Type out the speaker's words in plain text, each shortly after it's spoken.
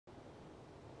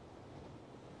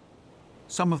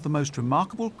Some of the most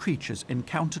remarkable creatures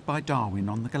encountered by Darwin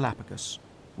on the Galapagos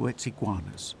were its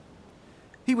iguanas.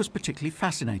 He was particularly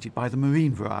fascinated by the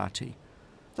marine variety,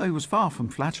 though he was far from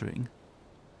flattering.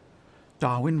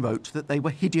 Darwin wrote that they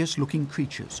were hideous-looking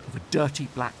creatures of a dirty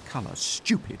black colour,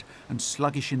 stupid and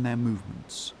sluggish in their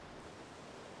movements.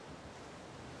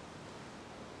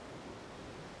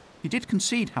 He did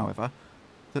concede, however,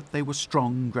 that they were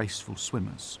strong, graceful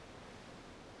swimmers.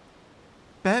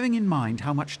 Bearing in mind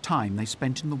how much time they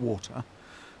spent in the water,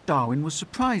 Darwin was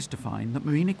surprised to find that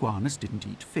marine iguanas didn't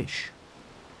eat fish.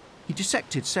 He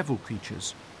dissected several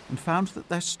creatures and found that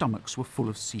their stomachs were full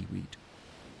of seaweed.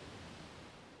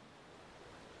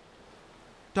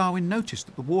 Darwin noticed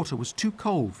that the water was too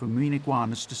cold for marine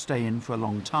iguanas to stay in for a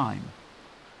long time.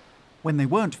 When they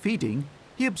weren't feeding,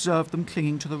 he observed them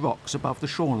clinging to the rocks above the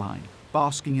shoreline,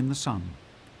 basking in the sun.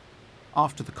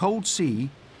 After the cold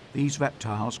sea, these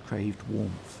reptiles craved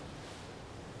warmth.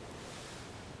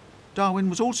 Darwin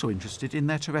was also interested in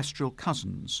their terrestrial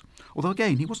cousins, although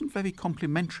again he wasn't very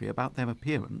complimentary about their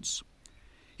appearance.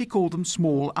 He called them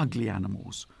small, ugly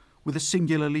animals, with a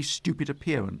singularly stupid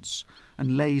appearance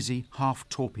and lazy,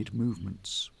 half-torpid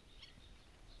movements.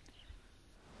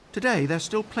 Today they're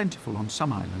still plentiful on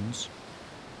some islands,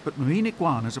 but marine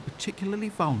iguanas are particularly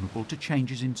vulnerable to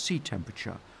changes in sea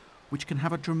temperature, which can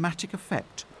have a dramatic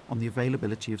effect on the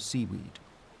availability of seaweed.